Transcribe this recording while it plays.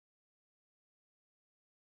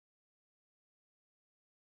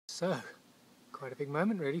So, quite a big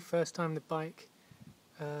moment really. First time the bike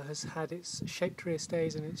has had its shaped rear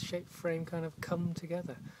stays and its shaped frame kind of come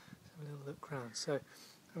together. Let's have a little look round. So,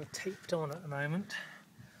 I'm taped on at the moment.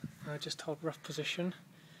 I just hold rough position.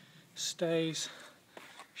 Stays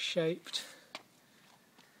shaped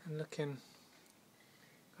and looking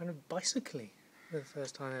kind of bicycle-y for the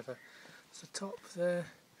first time ever. There's the top there.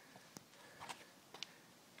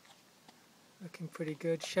 Looking pretty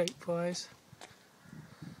good shape-wise.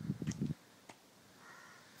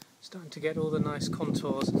 Starting to get all the nice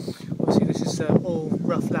contours. Obviously this is all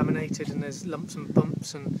rough laminated and there's lumps and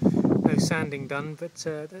bumps and no sanding done, but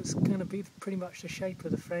that's going to be pretty much the shape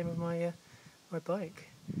of the frame of my my bike.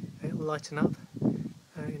 It will lighten up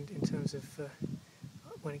in terms of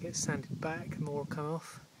when it gets sanded back, more will come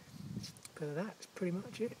off. But that's pretty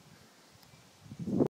much it.